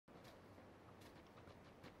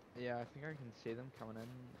Yeah, I think I can see them coming in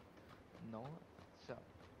north. So,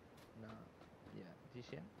 no. Yeah, do you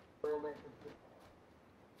see them?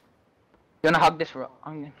 You wanna hug this rock?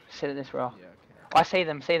 I'm gonna sit at this rock. Yeah, okay. I see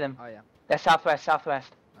them, see them. Oh, yeah. They're southwest,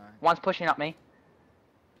 southwest. Alright. One's pushing up me.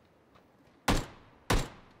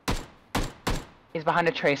 He's behind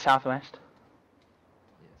a tree, southwest.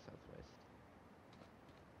 Yeah, southwest.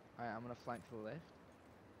 Alright, I'm gonna flank to the left.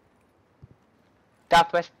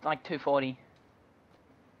 Southwest, like 240.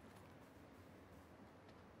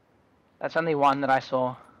 That's only one that I saw.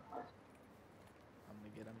 I'm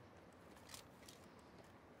gonna get him.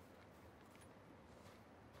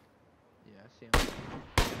 Yeah, I see him.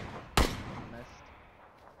 Missed.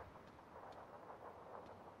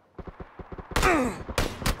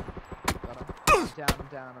 Got him. I'm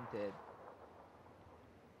down, I'm dead.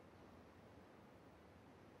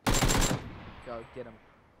 Go, get him.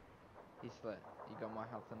 He's lit. You got more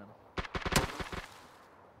health than him.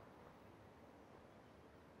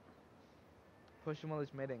 Push him while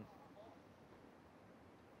he's medding.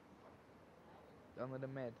 Don't let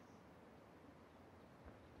him med.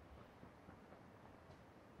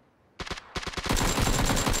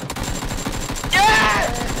 Yeah!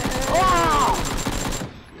 Oh!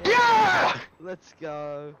 Yeah! Let's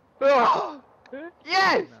go. Oh!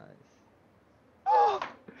 Yes! Nice.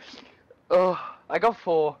 Oh, I got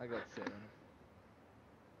 4. I got 7.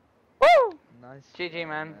 Woo! Nice. GG, job,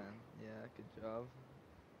 man. Yeah, good job.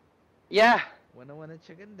 Yeah. Winner, winner,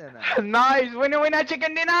 chicken dinner. Nice. Winner, winner,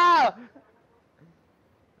 chicken dinner. Alright.